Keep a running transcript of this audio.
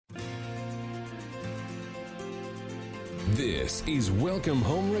This is Welcome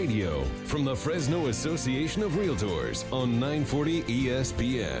Home Radio from the Fresno Association of Realtors on 940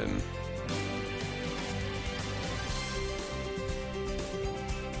 ESPN.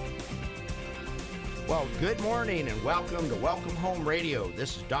 Well, good morning and welcome to Welcome Home Radio.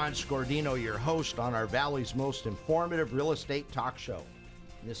 This is Don Scordino, your host on our Valley's most informative real estate talk show.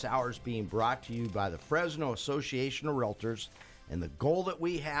 This hour is being brought to you by the Fresno Association of Realtors, and the goal that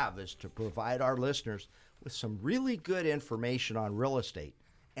we have is to provide our listeners with some really good information on real estate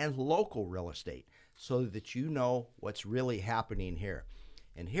and local real estate so that you know what's really happening here.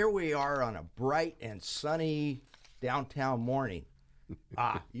 And here we are on a bright and sunny downtown morning.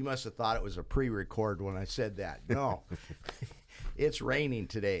 You must have thought it was a pre-record when I said that. No, it's raining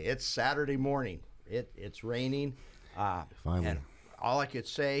today. It's Saturday morning. It's raining. Finally. And all I could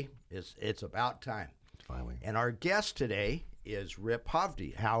say is it's about time. Finally. And our guest today is Rip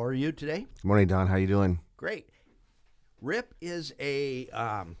Hovde. How are you today? Good morning, Don. How you doing? Great. Rip is a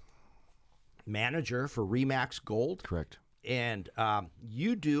manager for Remax Gold. Correct. And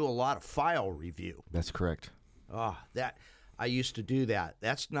you do a lot of file review. That's correct. I used to do that.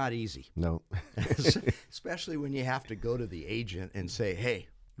 That's not easy. No. Especially when you have to go to the agent and say, hey,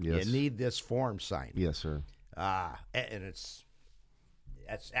 Yes. you need this form signed. Yes, sir. And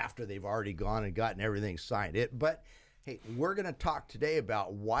that's after they've already gone and gotten everything signed. But, hey, we're going to talk today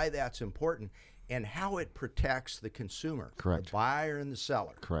about why that's important and how it protects the consumer. Correct. The buyer and the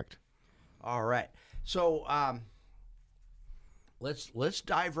seller. Correct. All right. So let's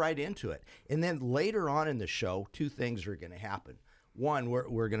dive right into it. And then later on in the show, two things are going to happen. One,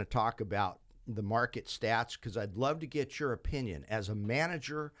 we're going to talk about the market stats because I'd love to get your opinion. As a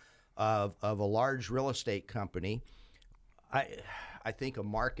manager of a large real estate company, I think a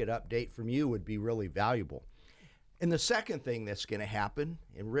market update from you would be really valuable. And the second thing that's going to happen,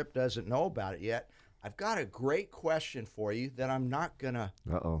 and Rip doesn't know about it yet, I've got a great question for you that I'm not going to...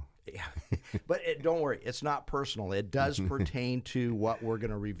 Uh-oh. Yeah. But don't worry, it's not personal. It does pertain to what we're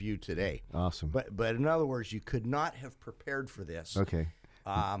going to review today. Awesome. But in other words, you could not have prepared for this. Okay.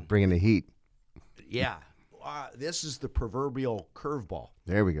 Bringing the heat. Yeah. This is the proverbial curveball.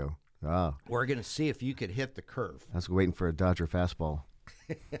 There we go. We're going to see if you could hit the curve. I was waiting for a Dodger fastball.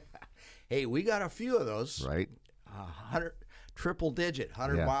 Hey, we got a few of those. Right. 100 triple digit,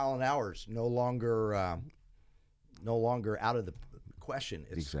 100 Yeah. mile an hour's no longer out of the question.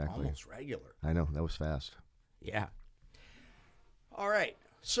 It's Exactly. almost regular. I know. That was fast. Yeah. All right.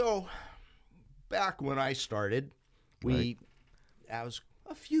 So back when I started, that was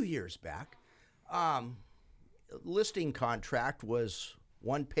a few years back, listing contract was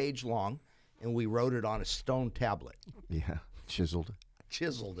 1 page long, and we wrote it on a stone tablet. Yeah. Chiseled.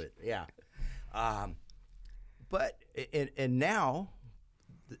 Chiseled it, yeah. But now,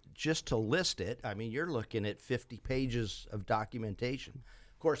 just to list it, I mean, you're looking at 50 pages of documentation.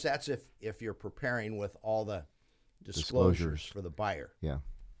 Of course, that's if you're preparing with all the disclosures for the buyer. Yeah.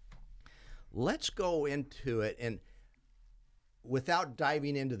 Let's go into it, and without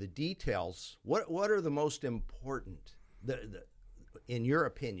diving into the details, what are the most important, in your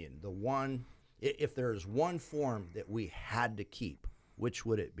opinion, if there's one form that we had to keep, which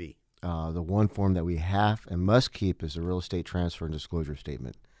would it be? The one form that we have and must keep is the real estate transfer and disclosure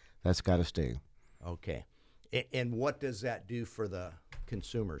statement. That's got to stay. Okay. And what does that do for the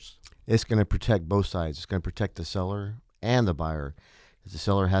consumers? It's going to protect both sides. It's going to protect the seller and the buyer. The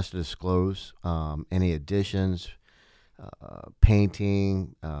seller has to disclose any additions,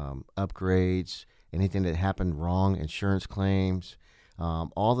 painting, upgrades, anything that happened wrong, insurance claims,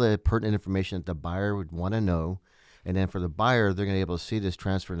 all the pertinent information that the buyer would want to know. And then for the buyer, they're going to be able to see this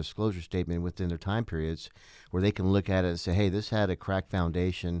transfer and disclosure statement within their time periods where they can look at it and say, hey, this had a cracked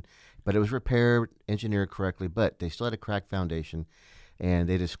foundation, but it was repaired, engineered correctly, but they still had a cracked foundation. And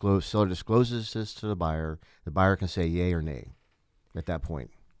they seller discloses this to the buyer. The buyer can say yay or nay at that point.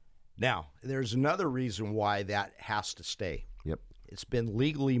 Now, there's another reason why that has to stay. Yep. It's been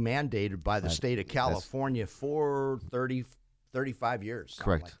legally mandated by the state of California for 35 years.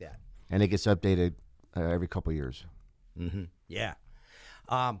 Correct. Like that. And it gets updated every couple of years. Mm-hmm. Yeah.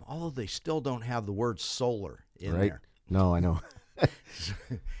 Although they still don't have the word solar in Right? there. No, I know.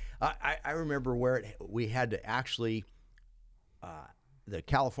 I remember where we had to actually, the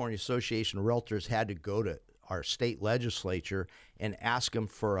California Association of Realtors had to go to our state legislature and ask them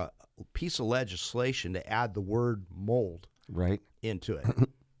for a piece of legislation to add the word mold Right. into it.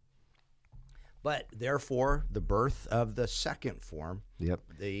 But therefore, the birth of the second form. Yep.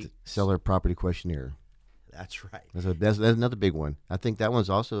 The Seller property questionnaire. That's right. That's another big one. I think that one's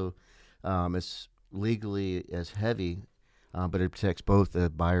also it's legally as heavy, but it protects both the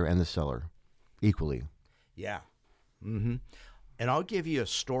buyer and the seller equally. Yeah. Mm-hmm. And I'll give you a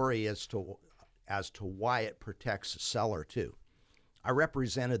story as to why it protects the seller too. I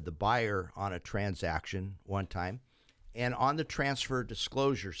represented the buyer on a transaction one time, and on the transfer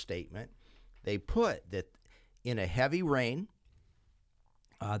disclosure statement, they put that in a heavy rain,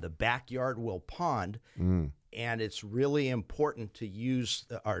 the backyard will pond, and it's really important to use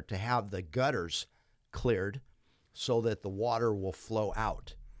or to have the gutters cleared so that the water will flow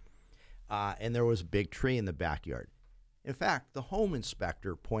out. And there was a big tree in the backyard. In fact, the home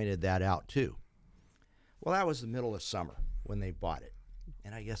inspector pointed that out too. Well, that was the middle of summer when they bought it,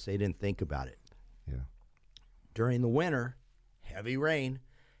 and I guess they didn't think about it. Yeah. During the winter, heavy rain,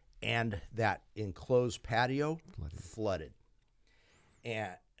 and that enclosed patio flooded.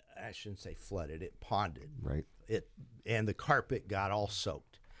 And I shouldn't say flooded, it ponded. Right. And the carpet got all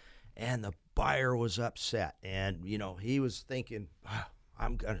soaked. And the buyer was upset. And, you know, he was thinking,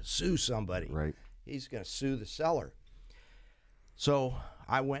 I'm going to sue somebody. Right. He's going to sue the seller. So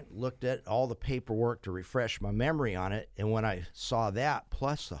I went and looked at all the paperwork to refresh my memory on it. And when I saw that,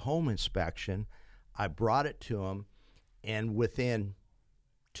 plus the home inspection, I brought it to him. And within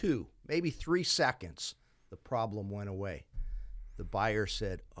 2, maybe 3 seconds, the problem went away. The buyer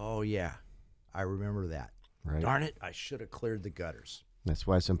said, oh, yeah, I remember that. Right. Darn it, I should have cleared the gutters. That's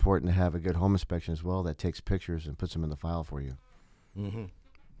why it's important to have a good home inspection as well that takes pictures and puts them in the file for you. Mm-hmm.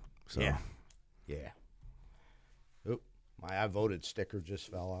 So. Yeah. Yeah. Oop, my I voted sticker just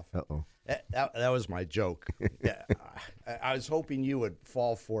fell off. Uh-oh. That was my joke. Yeah, I was hoping you would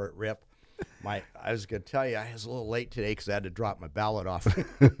fall for it, Rip. I was going to tell you, I was a little late today because I had to drop my ballot off.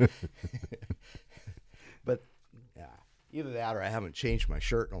 But yeah, either that or I haven't changed my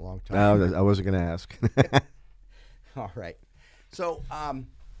shirt in a long time. No, I wasn't going to ask. All right. So,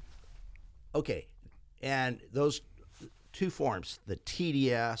 okay. And those 2 forms, the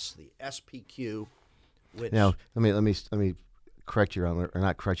TDS, the SPQ, which... Now, let me correct you, or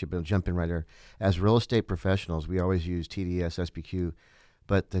not correct you, but jump in right there. As real estate professionals, we always use TDS, SPQ,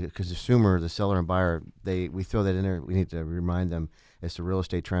 but the consumer, the seller and buyer, we throw that in there. We need to remind them it's the real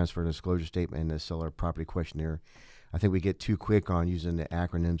estate transfer and disclosure statement and the seller property questionnaire. I think we get too quick on using the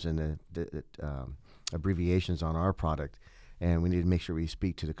acronyms and the abbreviations on our product, and we need to make sure we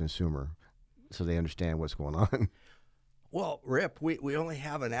speak to the consumer so they understand what's going on. Well, Rip, we only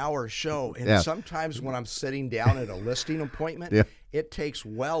have an hour show, and sometimes when I'm sitting down at a listing appointment, it takes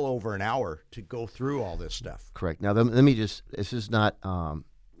well over an hour to go through all this stuff. Correct. Now, let me just, this is not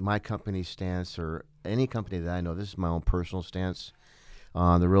my company's stance or any company that I know. This is my own personal stance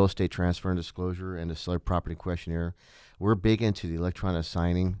on the real estate transfer and disclosure and the seller property questionnaire. We're big into the electronic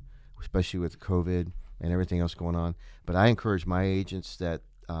signing, especially with COVID and everything else going on. But I encourage my agents that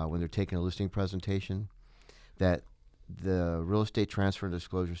when they're taking a listing presentation, that the real estate transfer and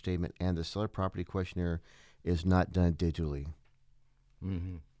disclosure statement and the seller property questionnaire is not done digitally.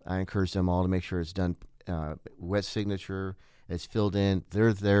 Mm-hmm. I encourage them all to make sure it's done wet signature, it's filled in.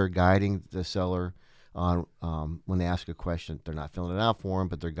 They're there guiding the seller on when they ask a question. They're not filling it out for them,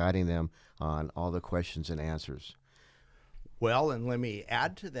 but they're guiding them on all the questions and answers. Well, and let me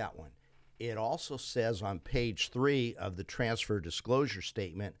add to that one. It also says on page 3 of the transfer disclosure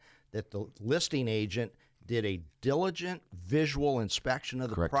statement that the listing agent did a diligent visual inspection of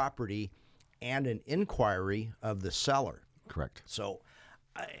the Correct. property and an inquiry of the seller. Correct. So,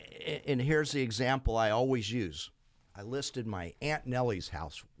 and here's the example I always use. I listed my Aunt Nellie's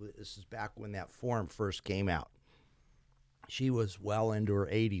house. This is back when that form first came out. She was well into her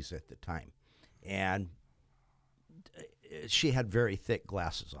 80s at the time, and she had very thick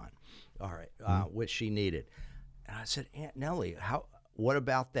glasses on, all right, which she needed. And I said, Aunt Nellie, what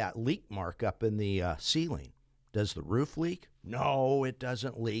about that leak mark up in the ceiling? Does the roof leak? No, it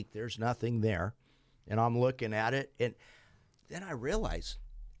doesn't leak. There's nothing there. And I'm looking at it, and then I realized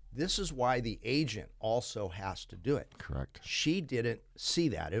this is why the agent also has to do it. Correct. She didn't see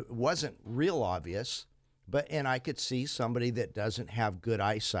that. It wasn't real obvious, and I could see somebody that doesn't have good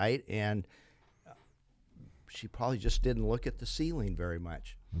eyesight, and she probably just didn't look at the ceiling very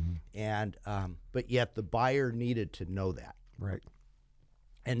much. Mm-hmm. And but yet the buyer needed to know that. Right.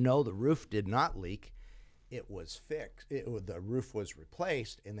 And no, the roof did not leak. It was fixed. The roof was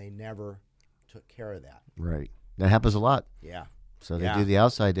replaced, and they never took care of that. Right. That happens a lot. Yeah. So they do the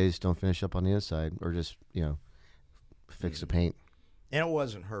outside, they just don't finish up on the inside, or just, fix the paint. And it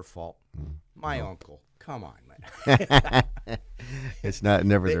wasn't her fault. My uncle. Come on, man. It's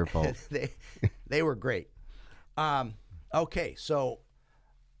never their fault. They were great. Okay, so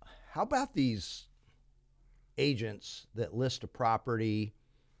how about these agents that list a property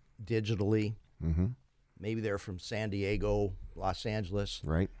digitally? Mm-hmm. Maybe they're from San Diego, Los Angeles.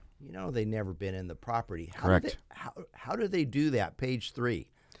 Right. They never been in the property. Correct. How do they do that? Page 3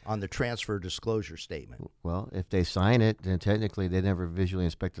 on the transfer disclosure statement. Well, if they sign it, then technically they never visually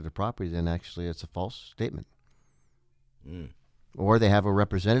inspected the property, then actually it's a false statement. Or they have a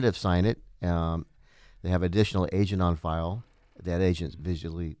representative sign it. They have additional agent on file. That agent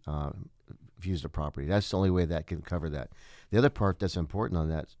visually views the property. That's the only way that can cover that. The other part that's important on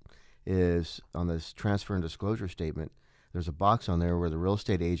that is on this transfer and disclosure statement, there's a box on there where the real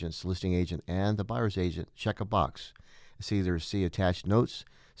estate agent, listing agent, and the buyer's agent check a box. It's either see attached notes,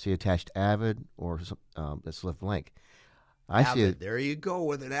 see attached AVID, or that's left blank. I see it. There you go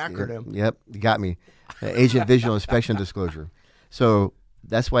with an acronym. Yep, you got me. Agent visual inspection disclosure. So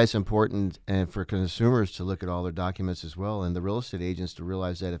that's why it's important and for consumers to look at all their documents as well, and the real estate agents to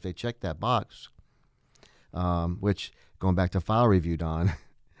realize that if they check that box, which going back to file review, Don,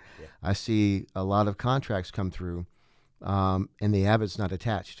 I see a lot of contracts come through, and the AVID's not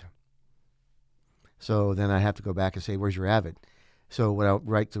attached. So then I have to go back and say, where's your AVID? So what I'd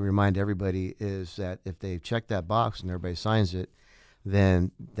like to remind everybody is that if they check that box and everybody signs it,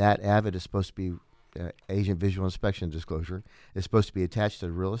 then that AVID is supposed to be agent visual inspection disclosure is supposed to be attached to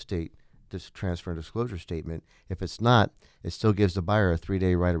the real estate transfer and disclosure statement. If it's not, it still gives the buyer a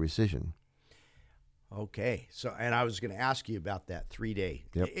 3-day right of rescission. Okay. So, and I was going to ask you about that 3-day.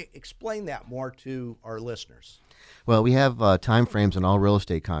 Yep. Explain that more to our listeners. Well, we have time frames in all real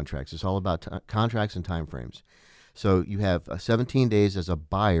estate contracts. It's all about contracts and time frames. So you have 17 days as a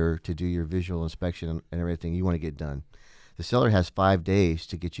buyer to do your visual inspection and everything you want to get done. The seller has 5 days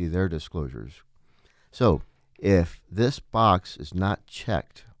to get you their disclosures. So if this box is not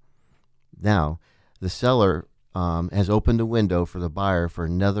checked, now the seller has opened the window for the buyer for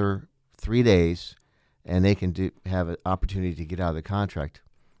another 3 days, and they can have an opportunity to get out of the contract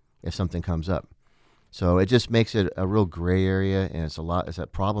if something comes up. So it just makes it a real gray area, and it's a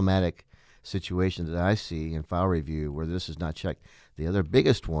problematic situation that I see in file review where this is not checked. The other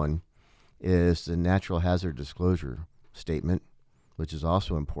biggest one is the natural hazard disclosure statement, which is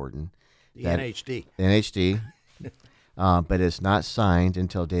also important. The NHD. NHD, but it's not signed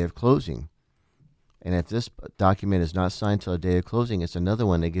until day of closing. And if this document is not signed until the day of closing, it's another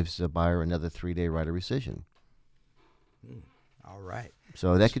one that gives the buyer another 3-day right of rescission. All right.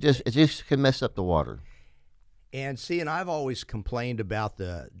 So that could mess up the water. And see, and I've always complained about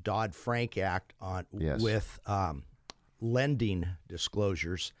the Dodd-Frank Act with lending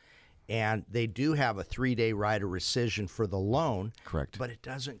disclosures, and they do have a 3-day right of rescission for the loan. Correct. But it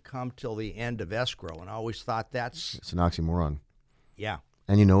doesn't come till the end of escrow, and I always thought it's an oxymoron. Yeah.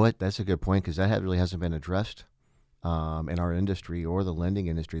 And you know what? That's a good point because that really hasn't been addressed in our industry or the lending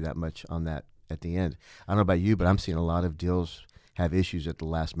industry that much on that at the end. I don't know about you, but I'm seeing a lot of deals have issues at the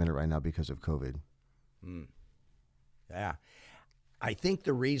last minute right now because of COVID. Yeah. I think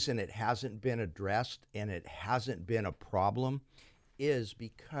the reason it hasn't been addressed and it hasn't been a problem is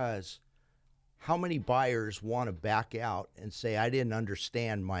because how many buyers want to back out and say, I didn't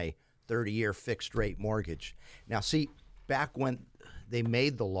understand my 30-year fixed rate mortgage? Now, see, back when they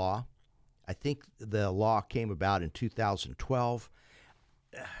made the law, I think the law came about in 2012.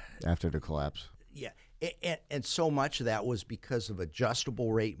 After the collapse. Yeah. And so much of that was because of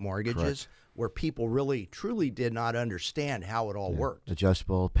adjustable rate mortgages. Correct. Where people really, truly did not understand how it all worked.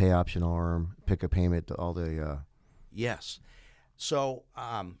 Adjustable, pay option arm, pick a payment, all the... Yes. So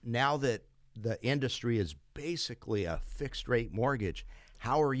now that the industry is basically a fixed-rate mortgage,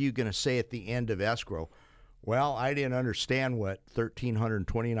 how are you going to say at the end of escrow, well, I didn't understand what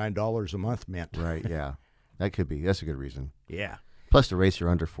 $1,329 a month meant. Right, yeah. That's a good reason. Yeah. Plus the rates are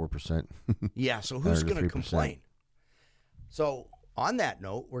under 4%. Yeah, so who's going to complain? So... on that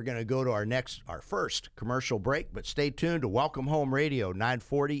note, we're going to go to our first commercial break, but stay tuned to Welcome Home Radio,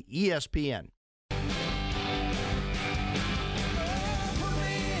 940 ESPN.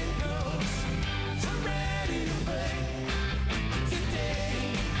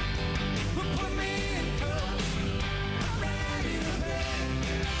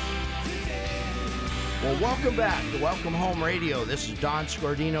 Well, welcome back to Welcome Home Radio. This is Don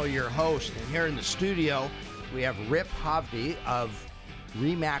Scordino, your host, and here in the studio, we have Rip Hovde of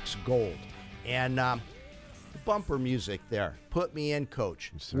Remax Gold. And bumper music there. Put me in,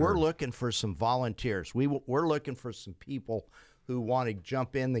 Coach. Yes, sir. We're looking for some volunteers. We're looking for some people who want to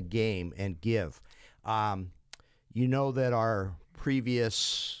jump in the game and give. You know that our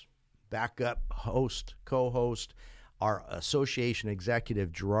previous backup host, co-host, our association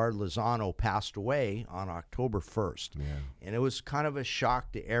executive, Gerard Lozano, passed away on October 1st. Yeah. And it was kind of a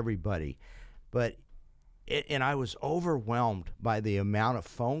shock to everybody. But and I was overwhelmed by the amount of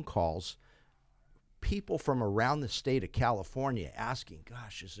phone calls people from around the state of California asking,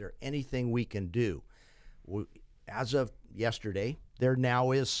 gosh, is there anything we can do? As of yesterday, there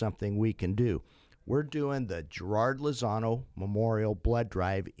now is something we can do. We're doing the Gerard Lozano Memorial Blood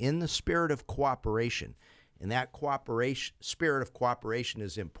Drive in the spirit of cooperation. And that spirit of cooperation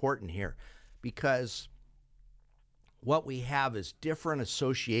is important here because what we have is different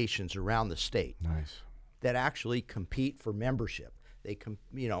associations around the state that actually compete for membership. They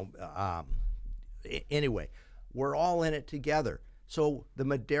anyway, we're all in it together. So the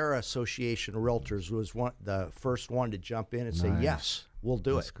Madera Association of Realtors was the first one to jump in and say, yes, we'll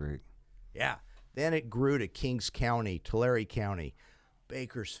do it. That's great. Yeah. Then it grew to Kings County, Tulare County,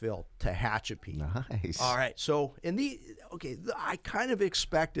 Bakersfield, Tehachapi. Nice. All right. So I kind of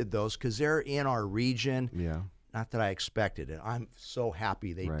expected those because they're in our region. Yeah. Not that I expected it. I'm so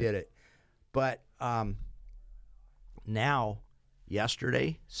happy they did it. But now,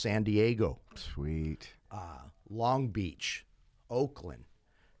 yesterday, San Diego. Sweet. Long Beach, Oakland.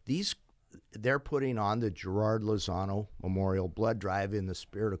 They're putting on the Gerard Lozano Memorial Blood Drive in the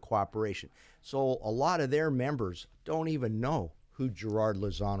spirit of cooperation. So a lot of their members don't even know who Gerard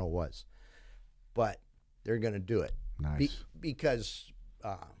Lozano was. But they're going to do it. Nice. Because,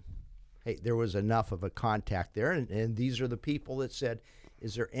 hey, there was enough of a contact there. And these are the people that said,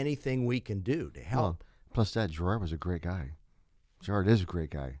 is there anything we can do to help? Well, plus that, Gerard was a great guy. Gerard is a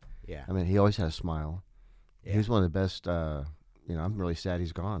great guy. Yeah. I mean, he always had a smile. Yeah. He was one of the best. I'm really sad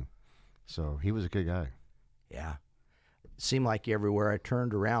he's gone. So he was a good guy. Yeah. It seemed like everywhere I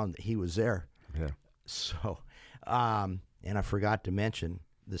turned around, he was there. Yeah. So, and I forgot to mention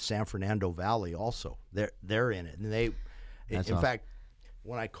the San Fernando Valley also. They're in it. And in fact,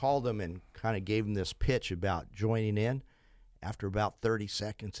 when I called them and kind of gave them this pitch about joining in, after about 30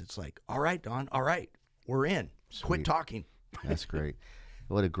 seconds, it's like, all right, Don, all right, we're in. Sweet. Quit talking. That's great.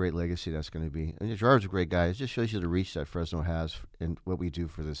 What a great legacy that's going to be. And Gerard's a great guy. It just shows you the reach that Fresno has and what we do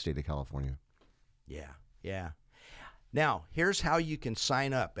for the state of California. Yeah, yeah. Now, here's how you can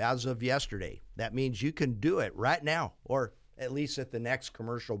sign up as of yesterday. That means you can do it right now, or at least at the next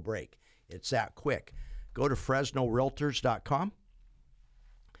commercial break. It's that quick. Go to FresnoRealtors.com.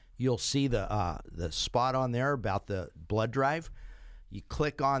 You'll see the spot on there about the blood drive. You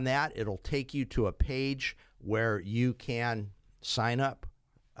click on that. It'll take you to a page where you can sign up.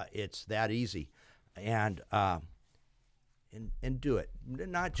 It's that easy, and do it.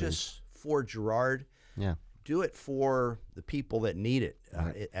 Not just for Gerard. Yeah. Do it for the people that need it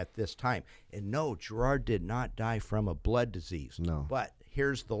at this time. And no, Gerard did not die from a blood disease. No. But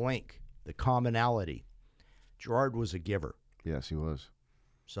here's the link, the commonality. Gerard was a giver. Yes, he was.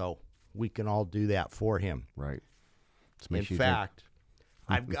 So we can all do that for him. Right. In fact,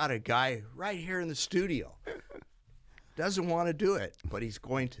 I've got a guy right here in the studio. Doesn't want to do it, but he's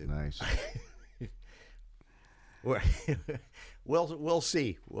going to. Nice. We'll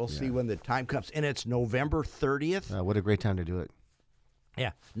see. We'll see when the time comes. And it's November 30th. What a great time to do it.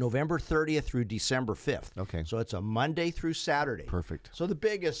 Yeah, November 30th through December 5th. Okay. So it's a Monday through Saturday. Perfect. So the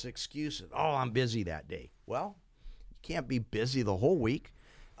biggest excuse is, I'm busy that day. Well, you can't be busy the whole week.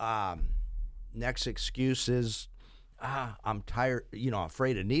 Next excuse is, I'm tired,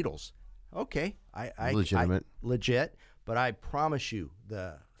 afraid of needles. Okay. Legitimate. Legit. But I promise you,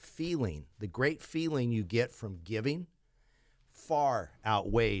 the great feeling you get from giving far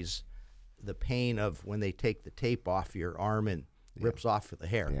outweighs the pain of when they take the tape off your arm and rips off the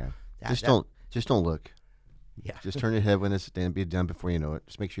hair. Yeah. Just don't look. Yeah. Just turn your head when it's done. Be done before you know it.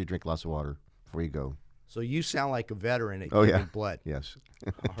 Just make sure you drink lots of water before you go. So you sound like a veteran at giving blood. Yes.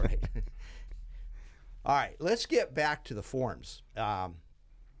 All right. All right. Let's get back to the forms.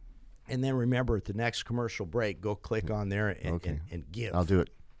 And then remember, at the next commercial break, go click on there and give. I'll do it.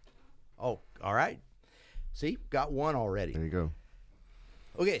 Oh, all right. See, got one already. There you go.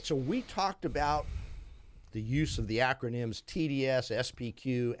 Okay, so we talked about the use of the acronyms TDS,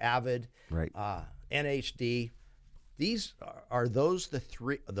 SPQ, AVID, Right. NHD. These are those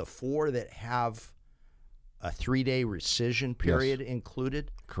the four that have a 3-day rescission period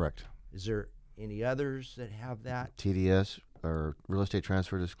included? Correct. Is there any others that have that? TDS, or real estate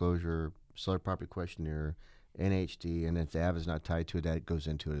transfer disclosure, seller property questionnaire, NHD, and if the AV is not tied to it, that goes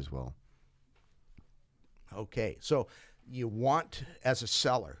into it as well. Okay, so you want, as a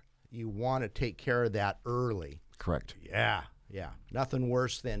seller, you want to take care of that early. Correct. Yeah. Nothing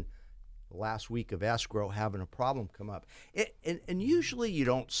worse than the last week of escrow having a problem come up. And usually you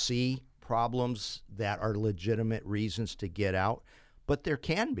don't see problems that are legitimate reasons to get out, but there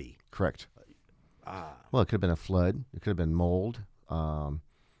can be. Correct. Well, it could have been a flood. It could have been mold.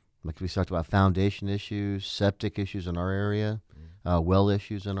 Like we talked about, foundation issues, septic issues in our area, well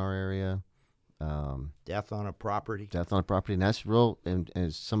issues in our area. Death on a property. Death on a property, and that's real. And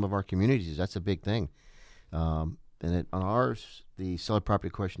some of our communities, that's a big thing. On ours, the seller property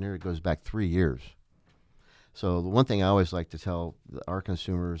questionnaire goes back 3 years. So the one thing I always like to tell our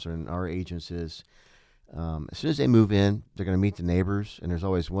consumers and our agents is, as soon as they move in, they're going to meet the neighbors, and there's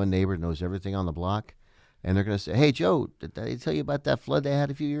always one neighbor that knows everything on the block, and they're going to say, "Hey, Joe, did they tell you about that flood they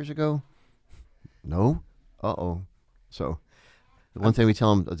had a few years ago?" No. Uh-oh. So the one thing we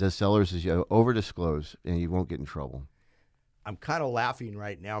tell them, the sellers, is you over-disclose, and you won't get in trouble. I'm kind of laughing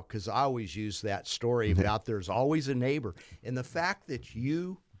right now because I always use that story about there's always a neighbor. And the fact that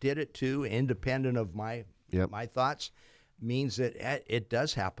you did it too, independent of my thoughts, means that it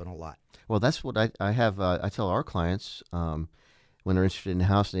does happen a lot. Well, that's what I have. I tell our clients when they're interested in the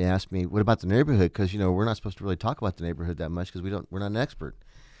house, they ask me, "What about the neighborhood?" Because we're not supposed to really talk about the neighborhood that much because we're not an expert.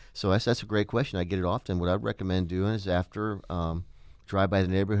 So that's a great question. I get it often. What I'd recommend doing is after drive by the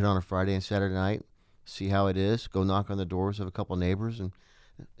neighborhood on a Friday and Saturday night, see how it is. Go knock on the doors of a couple of neighbors and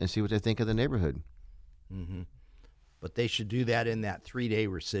see what they think of the neighborhood. Mm-hmm. But they should do that in that 3-day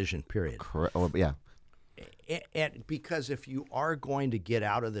rescission period. Correct. Oh, yeah. And because if you are going to get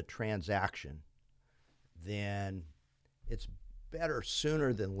out of the transaction, then it's better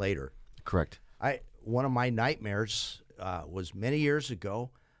sooner than later. Correct. One of my nightmares was many years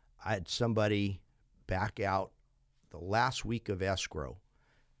ago. I had somebody back out the last week of escrow,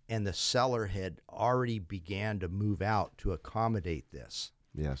 and the seller had already began to move out to accommodate this.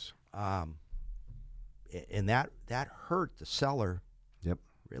 Yes. And that hurt the seller. Yep.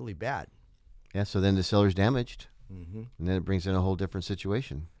 Really bad. Yeah. So then the seller's damaged, Mm-hmm. and then it brings in a whole different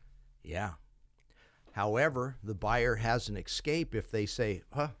situation. Yeah. However, the buyer has an escape if they say,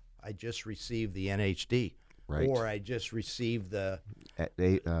 I just received the NHD. Right. Or I just received the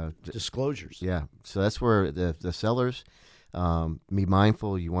disclosures. Yeah. So that's where the sellers be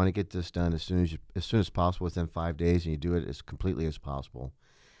mindful. You want to get this done as soon as possible, within 5 days, and you do it as completely as possible.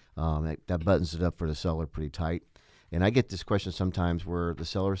 That buttons it up for the seller pretty tight. And I get this question sometimes where the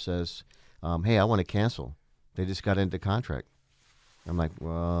seller says, "Hey, I want to cancel. They just got into contract." I'm like,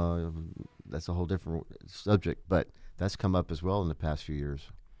 well, that's a whole different subject, but that's come up as well in the past few years.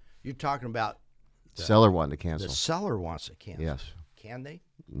 You're talking about Seller wanting to cancel. The seller wants to cancel. Yes. Can they?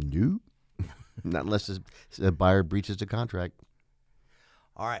 No. Not unless the buyer breaches the contract.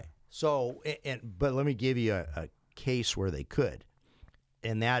 All right. So, but let me give you a case where they could.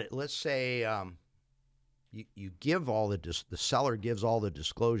 And that, let's say you give all the seller gives all the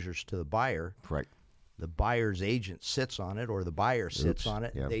disclosures to the buyer. Correct. The buyer's agent sits on it, or the buyer sits on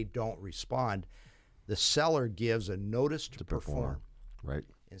it. Yep. They don't respond. The seller gives a notice to perform. Right.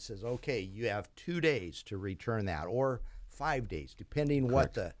 And says, okay, you have 2 days to return that, or 5 days, depending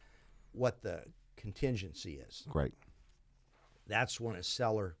what the contingency is. Right. That's when a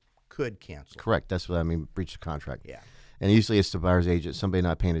seller could cancel. Correct. That's what I mean, breach the contract. Yeah. And usually it's the buyer's agent, somebody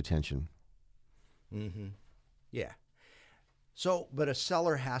not paying attention. Mm-hmm. Yeah. So, but a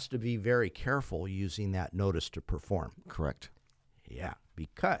seller has to be very careful using that notice to perform. Correct. Yeah,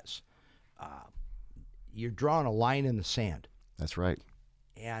 because you're drawing a line in the sand. That's right.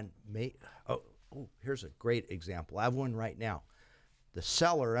 And here's a great example. I have one right now. The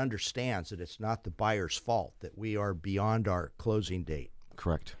seller understands that it's not the buyer's fault that we are beyond our closing date.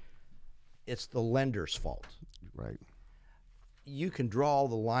 Correct. It's the lender's fault. Right. You can draw all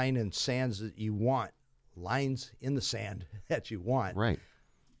the line and sands that you want, lines in the sand that you want. Right.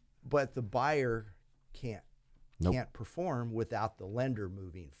 But the buyer can't perform without the lender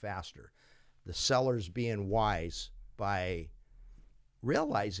moving faster. The seller's being wise by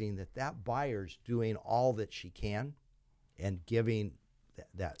realizing that buyer's doing all that she can and giving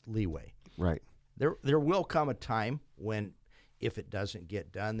that leeway. Right. There will come a time when, if it doesn't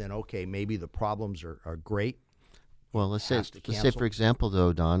get done, then okay, maybe the problems are great. Well, let's say, for example,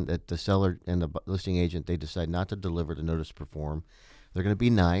 though, Don, that the seller and the listing agent, they decide not to deliver the notice to perform. They're going to be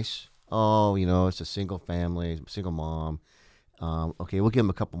nice. Oh, it's a single family, single mom. Okay, we'll give them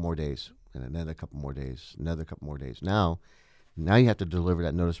a couple more days, and another couple more days, another couple more days. Now you have to deliver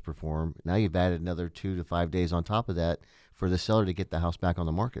that notice to perform. Now you've added another 2 to 5 days on top of that for the seller to get the house back on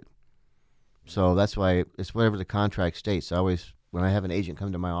the market. So that's why it's whatever the contract states. When I have an agent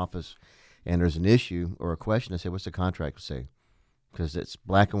come to my office and there's an issue or a question, I say, what's the contract say? Because it's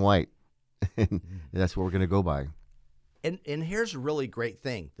black and white. And that's what we're going to go by. And here's a really great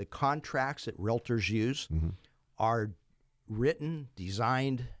thing. The contracts that realtors use are written,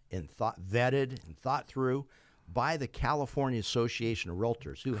 designed, and vetted and thought through by the California Association of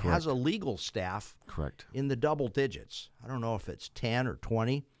Realtors, who has a legal staff in the double digits. I don't know if it's 10 or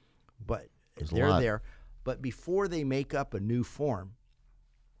 20, but they're there. But before they make up a new form,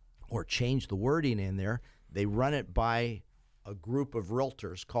 or change the wording in there, they run it by a group of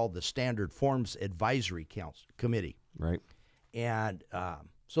realtors called the Standard Forms Advisory Committee. Right. And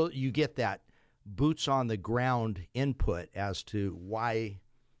so you get that boots on the ground input as to why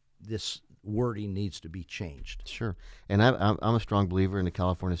this wording needs to be changed. Sure. And I'm a strong believer in the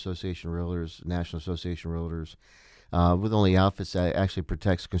California Association of Realtors, National Association of Realtors. We're the only outfits that actually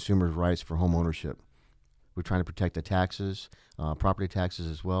protects consumers' rights for home ownership. We're trying to protect the taxes, property taxes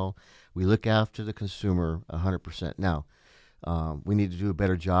as well. We look after the consumer 100%. Now, we need to do a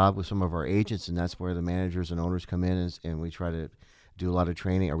better job with some of our agents, and that's where the managers and owners come in, and we try to do a lot of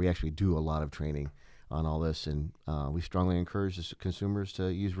training, or we actually do a lot of training on all this, and we strongly encourage the consumers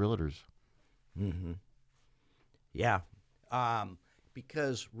to use realtors. Mm-hmm. Yeah,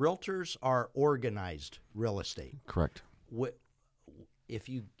 because realtors are organized real estate. Correct. If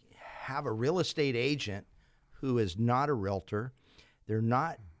you have a real estate agent who is not a realtor, they're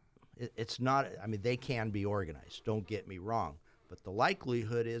not. It's not. I mean, they can be organized. Don't get me wrong, but the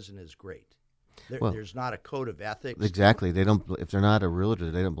likelihood isn't as great. There's not a code of ethics. Exactly. They don't. If they're not a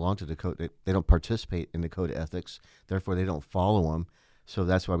realtor, they don't belong to the code. They don't participate in the code of ethics. Therefore, they don't follow them. So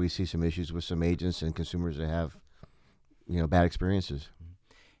that's why we see some issues with some agents and consumers that have, bad experiences.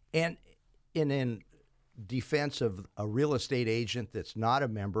 And in defense of a real estate agent that's not a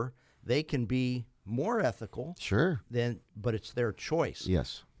member, they can be more ethical. Sure. But it's their choice.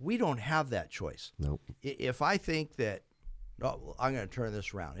 Yes. We don't have that choice. Nope. If I think that, I'm going to turn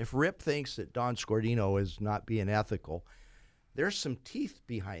this around. If Rip thinks that Don Scordino is not being ethical, there's some teeth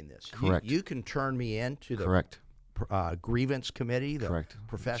behind this. Correct. You can turn me in to the Correct. Grievance Committee, the Correct.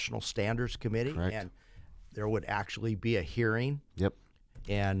 Professional Standards Committee, Correct. and there would actually be a hearing. Yep.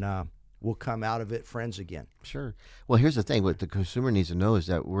 And we'll come out of it friends again. Sure. Well, here's the thing. What the consumer needs to know is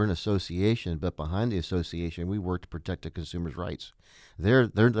that we're an association, but behind the association, we work to protect the consumer's rights. They're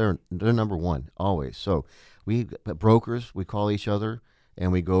number one, always. So brokers, we call each other,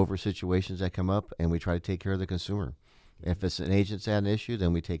 and we go over situations that come up, and we try to take care of the consumer. If it's an agent's had an issue,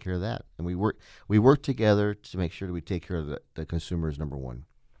 then we take care of that. And we work together to make sure that we take care of the consumer is number one.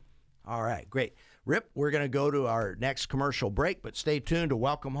 All right, great. Rip, we're going to go to our next commercial break, but stay tuned to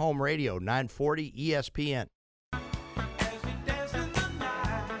Welcome Home Radio, 940 ESPN.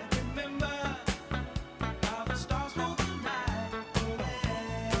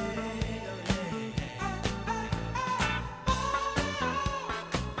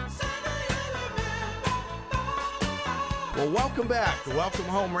 Well, welcome back to Welcome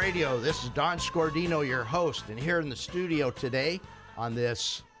Home Radio. This is Don Scordino, your host, and here in the studio today on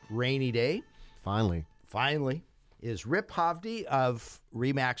this rainy day, finally, is Rip Hovde of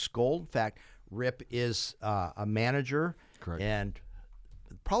Remax Gold. In fact, Rip is a manager. Correct. And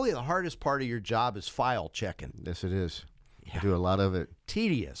probably the hardest part of your job is file checking. Yes, it is. Yeah. I do a lot of it.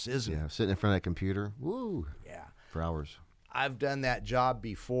 Tedious, isn't it? Yeah, sitting in front of that computer, woo, Yeah. for hours. I've done that job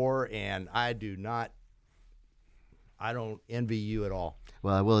before, and I don't envy you at all.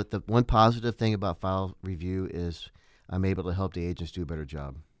 Well, the one positive thing about file review is I'm able to help the agents do a better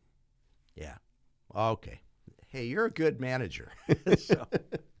job. Yeah. Okay. Hey, you're a good manager. So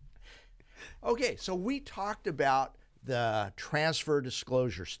we talked about the transfer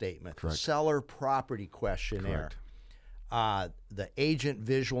disclosure statement, Correct. the seller property questionnaire, the agent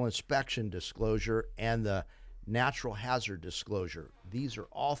visual inspection disclosure, and the natural hazard disclosure. These are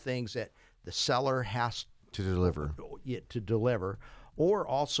all things that the seller has To deliver. to deliver, or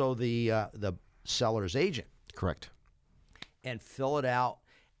also the seller's agent. Correct. And fill it out.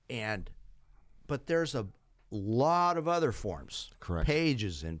 But there's a lot of other forms. Correct.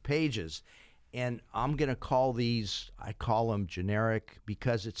 Pages and pages. And I'm going to call them generic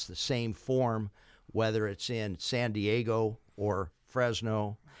because it's the same form, whether it's in San Diego or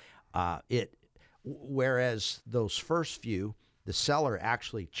Fresno. Whereas those first few, the seller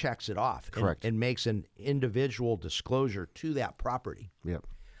actually checks it off. Correct. And makes an individual disclosure to that property. Yep.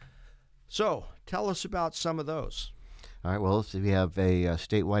 So tell us about some of those. All right. Well, so we have a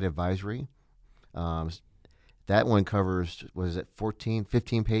statewide advisory. That one covers,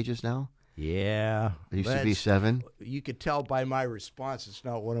 15 pages now? Yeah. It used to be 7. You could tell by my response it's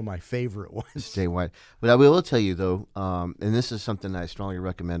not one of my favorite ones. Statewide. But I will tell you, though, and this is something I strongly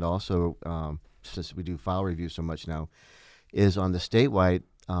recommend also, since we do file review so much now, is on the statewide,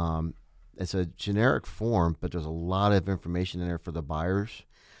 it's a generic form, but there's a lot of information in there for the buyers.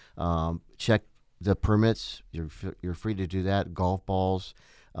 Check the permits. You're free to do that. Golf balls,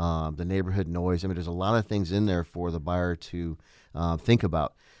 the neighborhood noise. I mean, there's a lot of things in there for the buyer to think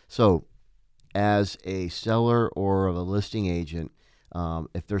about. So as a seller or a listing agent,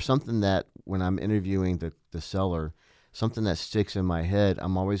 if there's something that when I'm interviewing the seller something that sticks in my head,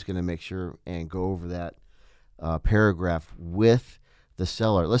 I'm always going to make sure and go over that paragraph with the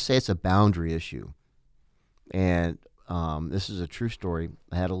seller. Let's say it's a boundary issue. And this is a true story.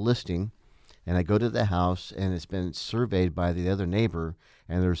 I had a listing, and I go to the house, and it's been surveyed by the other neighbor,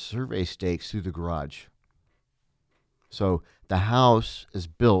 and there's survey stakes through the garage. So the house is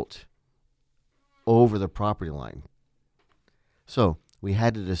built over the property line. So we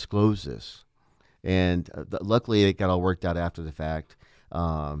had to disclose this. And luckily, it got all worked out after the fact,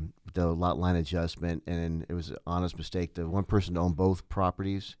 the lot line adjustment, and it was an honest mistake. The one person owned both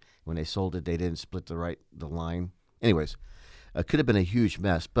properties. When they sold it, they didn't split the line. Anyways, it could have been a huge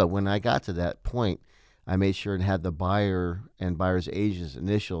mess. But when I got to that point, I made sure and had the buyer and buyer's agent's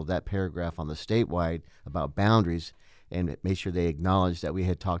initial that paragraph on the statewide about boundaries, and made sure they acknowledged that we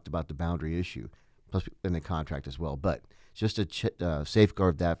had talked about the boundary issue, plus in the contract as well. But just to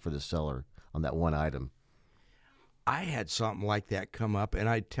safeguard that for the seller on that one item. I had something like that come up, and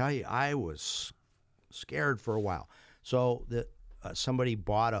I tell you, I was scared for a while. So somebody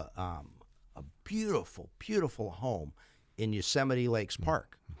bought a beautiful, beautiful home in Yosemite Lakes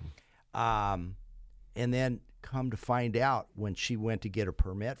Park. And then come to find out when she went to get a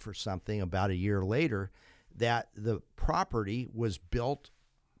permit for something about a year later, that the property was built,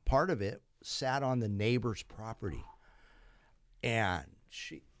 part of it sat on the neighbor's property. And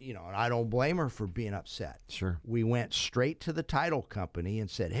she, and I don't blame her for being upset. Sure. We went straight to the title company and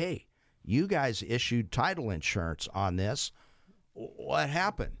said, hey, you guys issued title insurance on this. What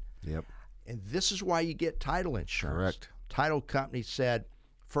happened? Yep. And this is why you get title insurance. Correct. Title company said,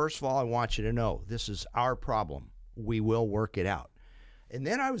 first of all, I want you to know this is our problem. We will work it out. And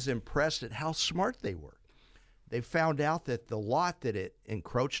then I was impressed at how smart they were. They found out that the lot that it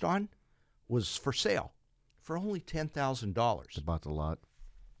encroached on was for sale for only $10,000. They bought the lot.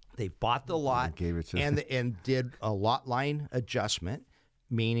 They bought the lot and gave it to and did a lot line adjustment,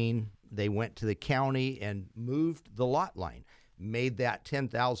 meaning they went to the county and moved the lot line, made that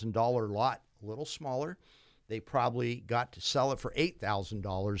 $10,000 lot a little smaller. They probably got to sell it for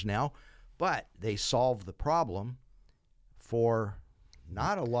 $8,000 now, but they solved the problem for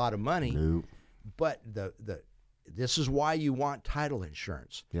not a lot of money. Nope. But this is why you want title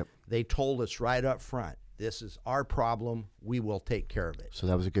insurance. Yep. They told us right up front, this is our problem. We will take care of it. So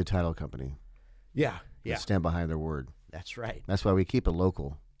that was a good title company. Yeah. They stand behind their word. That's right. That's why we keep it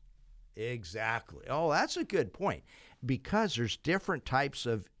local. Exactly. Oh, that's a good point. Because there's different types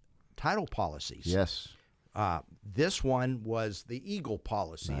of title policies. Yes. This one was the Eagle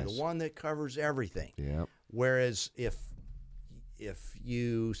policy, Nice. the one that covers everything. Yep. Whereas if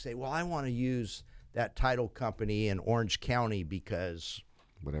you say, well, I want to use that title company in Orange County because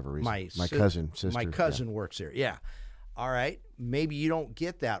Whatever reason. my cousin works there. Yeah. All right. Maybe you don't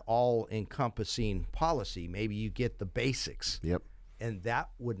get that all-encompassing policy. Maybe you get the basics. Yep. And that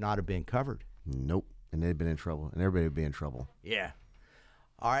would not have been covered. Nope. And they'd been in trouble. And everybody would be in trouble. Yeah.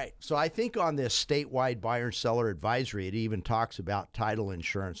 All right. So I think on this statewide buyer and seller advisory, it even talks about title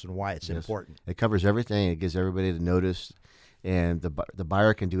insurance and why it's important. It covers everything. It gives everybody the notice. And the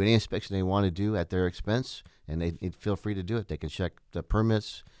buyer can do any inspection they want to do at their expense, and they feel free to do it. They can check the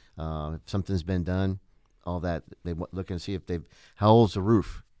permits, if something's been done, all that. They look and see if how old's the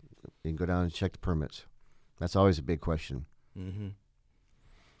roof. You can go down and check the permits. That's always a big question. Mm-hmm.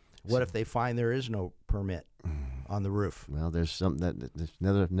 What if they find there is no permit on the roof? Well, there's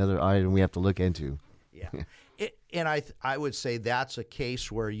another item we have to look into. Yeah. And I would say that's a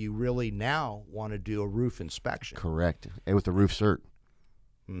case where you really now want to do a roof inspection. Correct. And with the roof cert.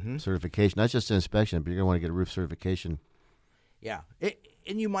 Mm-hmm. Certification, not just an inspection, but you're going to want to get a roof certification. Yeah.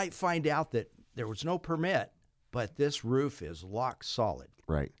 And you might find out that there was no permit, but this roof is lock solid.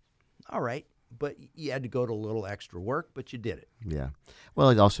 Right. All right. But you had to go to a little extra work, but you did it. Yeah.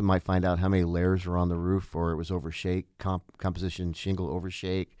 Well, you also might find out how many layers are on the roof, or it was overshake, composition shingle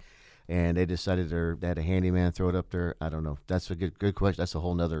overshake, and they decided they had a handyman throw it up there. I don't know. That's a good question. That's a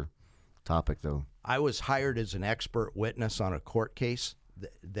whole nother topic, though. I was hired as an expert witness on a court case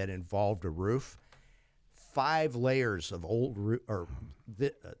that involved a roof. 5 layers of old roof, or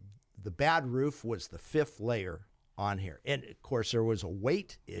the bad roof was the 5th layer on here. And, of course, there was a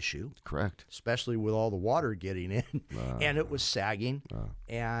weight issue. Correct. Especially with all the water getting in. And it was sagging.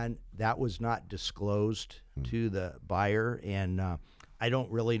 And that was not disclosed to the buyer. And I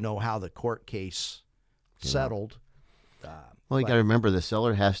don't really know how the court case settled. Well, you got to remember the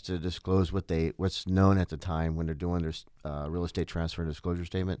seller has to disclose what's known at the time when they're doing their real estate transfer and disclosure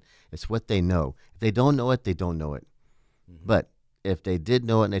statement. It's what they know. If they don't know it, they don't know it. Mm-hmm. But if they did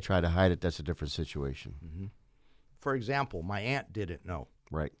know it and they try to hide it, that's a different situation. Mm-hmm. For example, my aunt didn't know.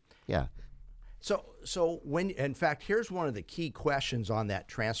 Right. Yeah. So when, in fact, here's one of the key questions on that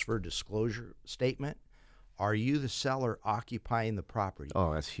transfer disclosure statement. Are you the seller occupying the property?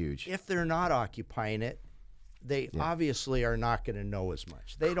 Oh, that's huge. If they're not occupying it, they obviously are not going to know as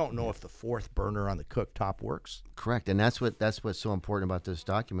much. They don't know if the fourth burner on the cooktop works. Correct, and that's what's so important about this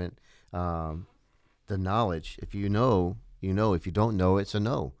document. The knowledge. If you know, you know. If you don't know, it's a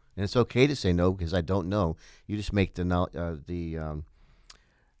no, and it's okay to say no because I don't know. You just make the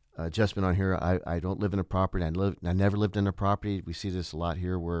adjustment on here. I don't live in a property. I never lived in a property. We see this a lot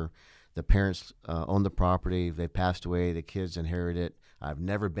here where the parents own the property. They passed away. The kids inherit it. I've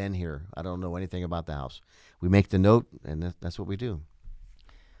never been here. I don't know anything about the house. We make the note, and that's what we do.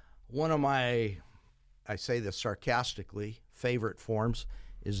 One of my, I say this sarcastically, favorite forms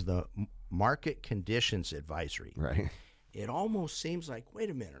is the market conditions advisory. Right. It almost seems like, wait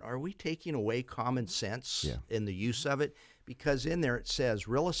a minute, are we taking away common sense in the use of it? Because in there it says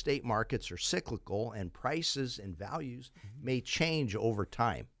real estate markets are cyclical and prices and values may change over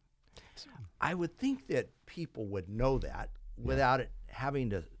time. I would think that people would know that without it having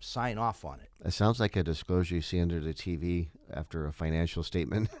to sign off on it. It sounds like a disclosure you see under the TV after a financial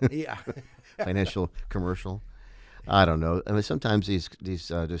statement. Yeah. Financial commercial. I don't know. I mean, sometimes these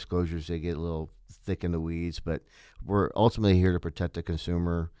disclosures, they get a little thick in the weeds, but we're ultimately here to protect the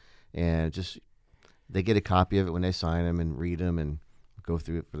consumer, and just they get a copy of it when they sign them and read them and go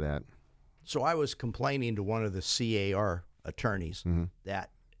through it for that. So I was complaining to one of the CAR attorneys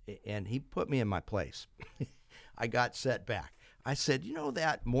that, and he put me in my place. I got set back. I said,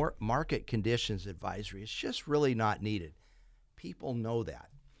 that more market conditions advisory is just really not needed. People know that.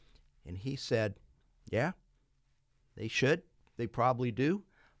 And he said, yeah, they should. They probably do.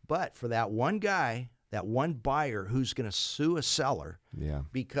 But for that one guy, that one buyer who's going to sue a seller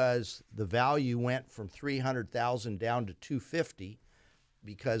because the value went from $300,000 down to $250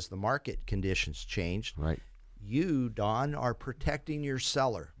 because the market conditions changed. Right. You, Don, are protecting your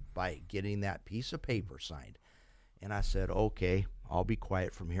seller by getting that piece of paper signed. And I said, okay, I'll be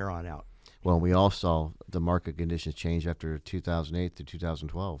quiet from here on out. Well, we all saw the market conditions change after 2008 to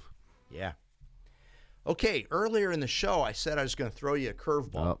 2012. Yeah. Okay, earlier in the show, I said I was going to throw you a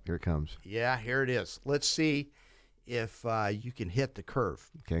curveball. Oh, here it comes. Yeah, here it is. Let's see if you can hit the curve.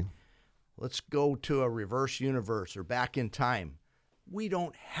 Okay. Let's go to a reverse universe or back in time. We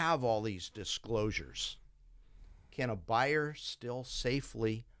don't have all these disclosures. Can a buyer still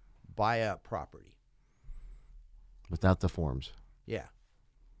safely buy a property? Without the forms. Yeah.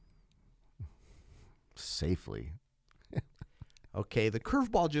 Safely. Okay, the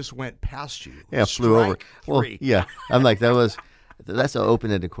curveball just went past you. Yeah, flew over. Well, Three. yeah. I'm like, that's an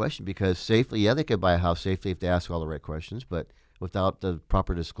open-ended question because safely, they could buy a house safely if they ask all the right questions, but without the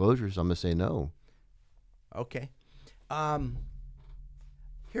proper disclosures, I'm going to say no. Okay.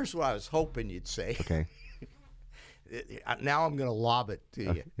 Here's what I was hoping you'd say. Okay. Now I'm going to lob it to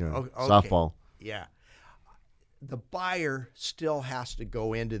you. Okay. Softball. Yeah. The buyer still has to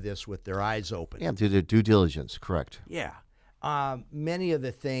go into this with their eyes open. Yeah, do their due diligence. Correct. Yeah. Many of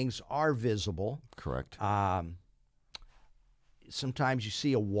the things are visible. Correct. Sometimes you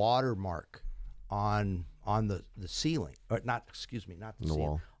see a watermark on the ceiling, or not the ceiling,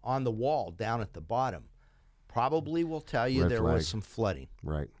 wall. on the wall down at the bottom. Probably will tell you Red there flag. was some flooding.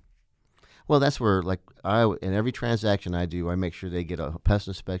 Right. Well, that's where, in every transaction I do, I make sure they get a pest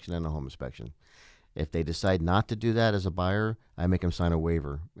inspection and a home inspection. If they decide not to do that as a buyer, I make them sign a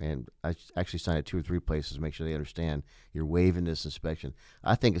waiver. And I actually sign it 2 or 3 places to make sure they understand you're waiving this inspection.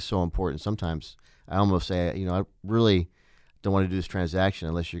 I think it's so important. Sometimes I almost say, I really don't want to do this transaction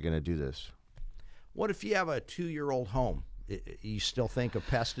unless you're going to do this. What if you have a 2-year-old home? You still think a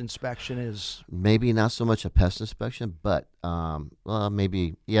pest inspection is? Maybe not so much a pest inspection, but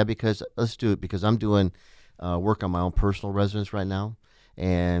maybe, because let's do it because I'm doing work on my own personal residence right now.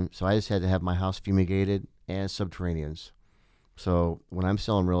 And so I just had to have my house fumigated and subterraneans. So when I'm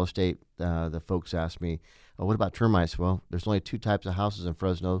selling real estate, the folks ask me, oh, what about termites? Well, there's only 2 types of houses in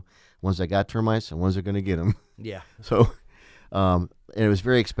Fresno, ones that got termites and ones that are going to get them. Yeah. So and it was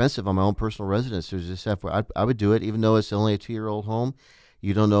very expensive on my own personal residence. So just I would do it, even though it's only a 2-year-old home.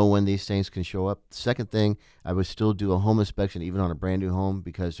 You don't know when these things can show up. The second thing, I would still do a home inspection even on a brand new home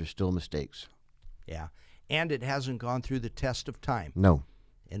because there's still mistakes. Yeah. And it hasn't gone through the test of time. No.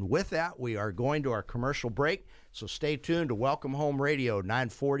 And with that, we are going to our commercial break. So stay tuned to Welcome Home Radio,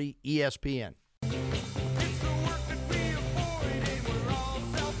 940 ESPN.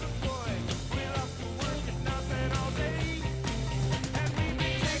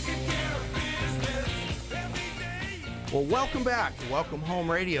 Well, welcome back to Welcome Home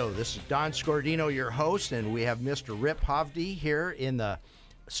Radio. This is Don Scordino, your host, and we have Mr. Rip Hovde here in the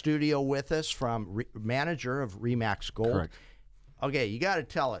studio with us from manager of Remax Gold. Correct. Okay, you got to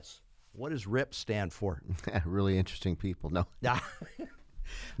tell us, what does RIP stand for? Really interesting people. No. No.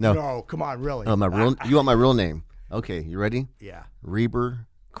 No. Come on, really. Oh, you want my real name? Okay, you ready? Yeah. Reber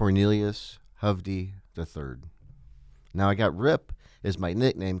Cornelius Hovde III. Now, I got Rip as my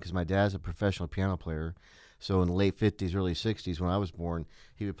nickname because my dad's a professional piano player. So in the late 50s, early 60s, when I was born,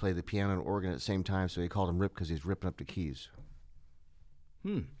 he would play the piano and organ at the same time, so he called him Rip because he's ripping up the keys.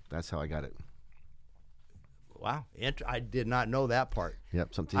 That's how I got it. Wow. I did not know that part.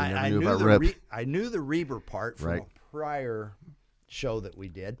 Yep, something you never I knew knew about Rip. I knew the Reber part from Right. a prior show that we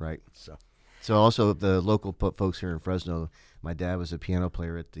did. Right. So Also, the local folks here in Fresno, my dad was a piano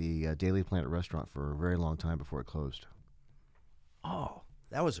player at the Daily Planet restaurant for a very long time before it closed. Oh,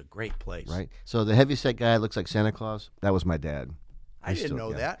 that was a great place. Right. So the heavyset guy looks like Santa Claus. That was my dad. I didn't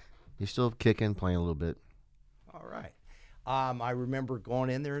know that. He's still kicking, playing a little bit. All right. I remember going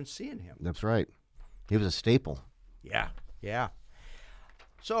in there and seeing him. That's right. He was a staple. Yeah.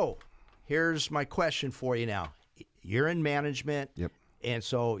 So here's my question for you now. You're in management. Yep. And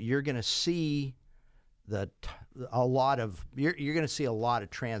so you're going to see you're going to see a lot of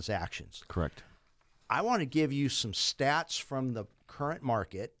transactions. Correct. I want to give you some stats from the current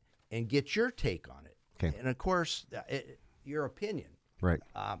market and get your take on it. Okay. And of course, your opinion. Right.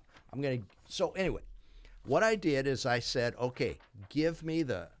 So anyway, what I did is I said, okay, give me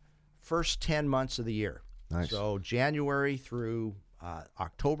the first 10 months of the year. Nice. So January through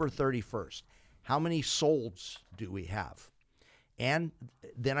October 31st. How many solds do we have? And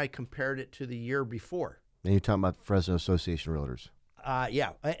then I compared it to the year before. And you're talking about Fresno Association Realtors.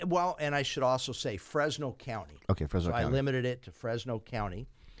 Yeah. Well, and I should also say Fresno County. Okay, Fresno County. I limited it to Fresno County.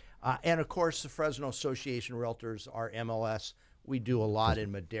 And, of course, the Fresno Association Realtors are MLS. We do a lot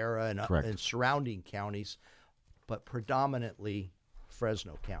in Madera and surrounding counties, but predominantly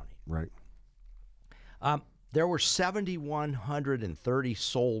Fresno County. Right. There were 7,130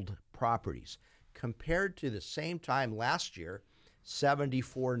 sold properties compared to the same time last year,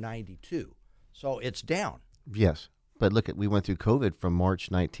 7,492. So it's down. Yes. But look, we went through COVID from March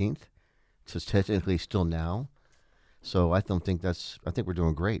 19th, so it's technically still now. So I think we're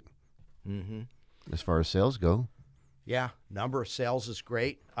doing great as far as sales go. Yeah, number of sales is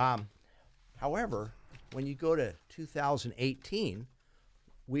great. However, when you go to 2018,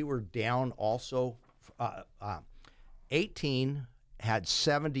 we were down also. 18 had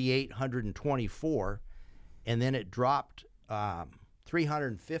 7,824, and then it dropped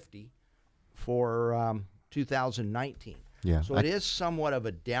 350 for 2019. Yeah. So it is somewhat of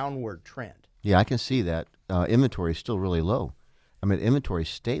a downward trend. Yeah, I can see that. Inventory is still really low. I mean, inventory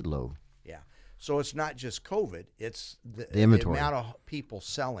stayed low. Yeah. So it's not just COVID, it's the inventory. amount of people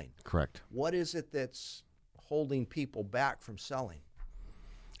selling. Correct. What is it that's holding people back from selling?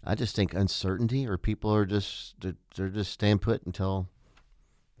 I just think uncertainty, or people are they're just staying put until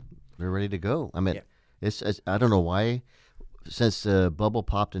they're ready to go. I mean, it's I don't know why. Since the bubble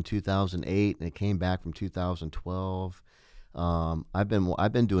popped in 2008 and it came back from 2012, I've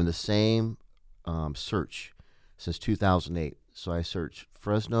been doing the same search since 2008. So I searched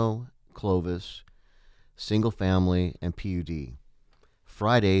Fresno, Clovis, single family, and PUD.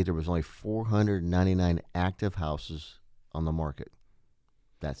 Friday there was only 499 active houses on the market.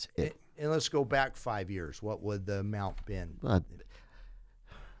 That's it. And let's go back 5 years. What would the amount been?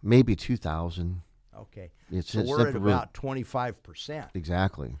 Maybe 2,000. Okay. So we're at about 25%.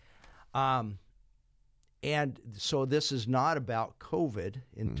 Exactly. And so this is not about COVID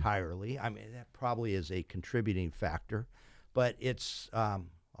entirely. I mean, that probably is a contributing factor, but it's a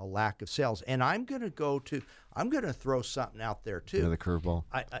lack of sales. And I'm going to throw something out there too. Another curveball.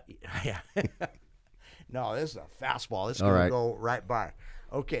 Yeah. No, this is a fastball. This is going to go right by.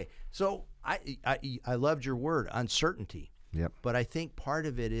 Okay. So I loved your word, uncertainty. Yep. But I think part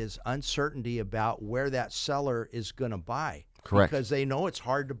of it is uncertainty about where that seller is going to buy. Correct. Because they know it's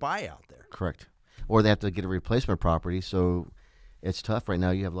hard to buy out there. Correct. Or they have to get a replacement property, so it's tough right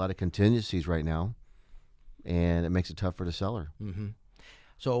now. You have a lot of contingencies right now, and it makes it tough for the seller. Mm-hmm.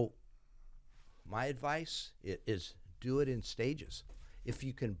 So my advice is do it in stages. If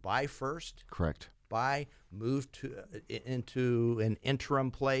you can buy first, Correct. Move into an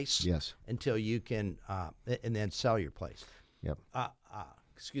interim place. Yes. Until you can, and then sell your place. Yep.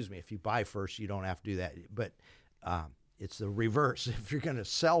 Excuse me. If you buy first, you don't have to do that. But it's the reverse. If you're going to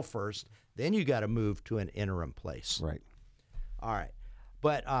sell first, then you got to move to an interim place. Right. All right.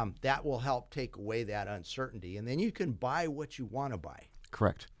 But that will help take away that uncertainty, and then you can buy what you want to buy.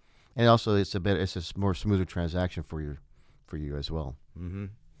 Correct. And also, it's a more smoother transaction for you as well. Mm-hmm.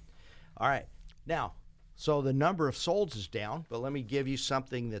 All right. Now, So the number of solds is down, but let me give you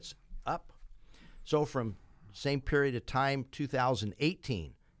something that's up. So from same period of time,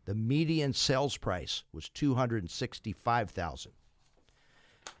 2018, the median sales price was $265,000.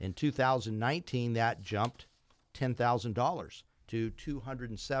 In 2019, that jumped $10,000 to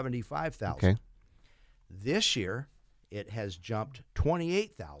 $275,000. Okay. This year, it has jumped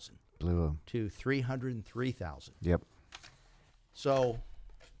 $28,000 to $303,000. Yep. So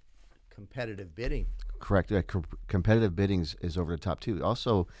competitive bidding. Correct. Yeah, competitive bidding is over the top too.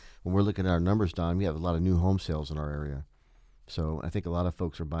 Also, when we're looking at our numbers, Don, we have a lot of new home sales in our area. So I think a lot of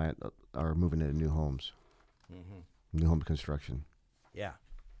folks are moving into new homes, new home construction. Yeah.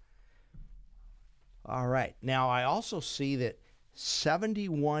 All right. Now, I also see that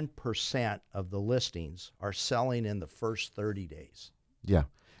 71% of the listings are selling in the first 30 days. Yeah,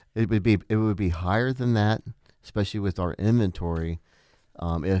 it would be higher than that, especially with our inventory.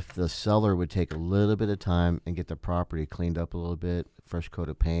 If the seller would take a little bit of time and get the property cleaned up a little bit, fresh coat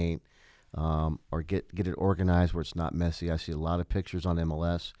of paint, or get it organized where it's not messy. I see a lot of pictures on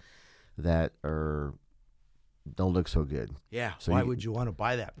MLS that don't look so good. Yeah. So why would you want to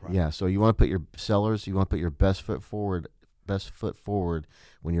buy that property? Yeah. So you want to put your sellers, you want to put your best foot forward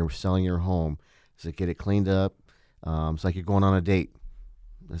when you're selling your home. So get it cleaned up. It's like you're going on a date.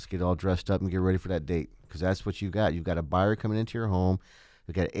 Let's get all dressed up and get ready for that date, because that's what you got. You've got a buyer coming into your home.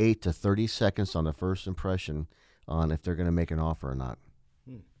 You've got 8 to 30 seconds on the first impression on if they're going to make an offer or not.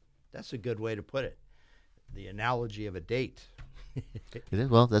 That's a good way to put it. The analogy of a date. It is.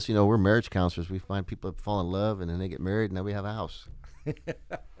 Well, that's, we're marriage counselors. We find people fall in love and then they get married and then we have a house.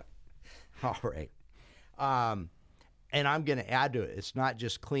 All right. And I'm going to add to it. It's not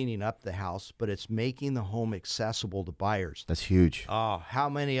just cleaning up the house, but it's making the home accessible to buyers. That's huge. Oh, how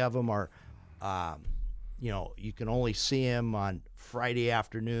many of them are, you can only see them on Friday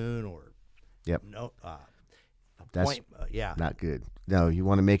afternoon or Yep. That's yeah, not good. No, you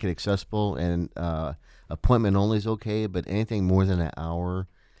want to make it accessible, and appointment only is okay, but anything more than an hour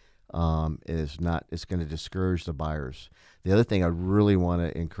is not. It's going to discourage the buyers. The other thing I really want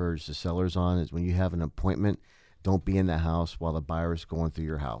to encourage the sellers on is when you have an appointment, don't be in the house while the buyer is going through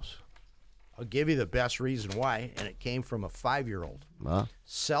your house. I'll give you the best reason why, and it came from a 5-year-old.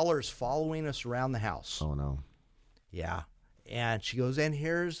 Sellers following us around the house. Oh, no. Yeah. And she goes, and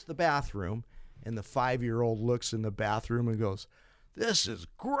here's the bathroom. And the 5-year-old looks in the bathroom and goes, this is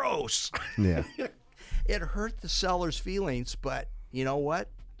gross. Yeah. It hurt the seller's feelings, but you know what?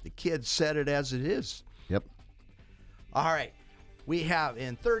 The kid said it as it is. Yep. All right. We have,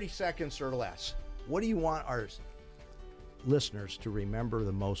 in 30 seconds or less, what do you want our listeners to remember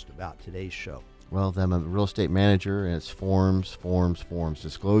the most about today's show? Well, I'm a real estate manager, and it's forms,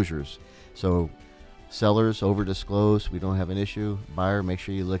 disclosures. So sellers over-disclose, we don't have an issue. Buyer, make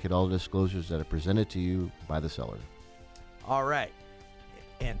sure you look at all the disclosures that are presented to you by the seller. All right.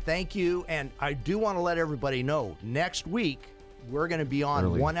 And thank you. And I do want to let everybody know, next week, we're going to be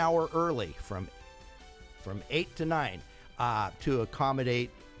on 1 hour early from 8 to 9 to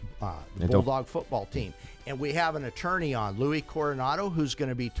accommodate the Bulldog football team. And we have an attorney on, Louis Coronado, who's going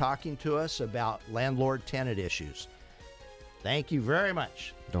to be talking to us about landlord-tenant issues. Thank you very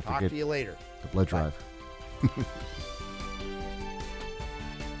much. Don't forget to you later. The blood drive.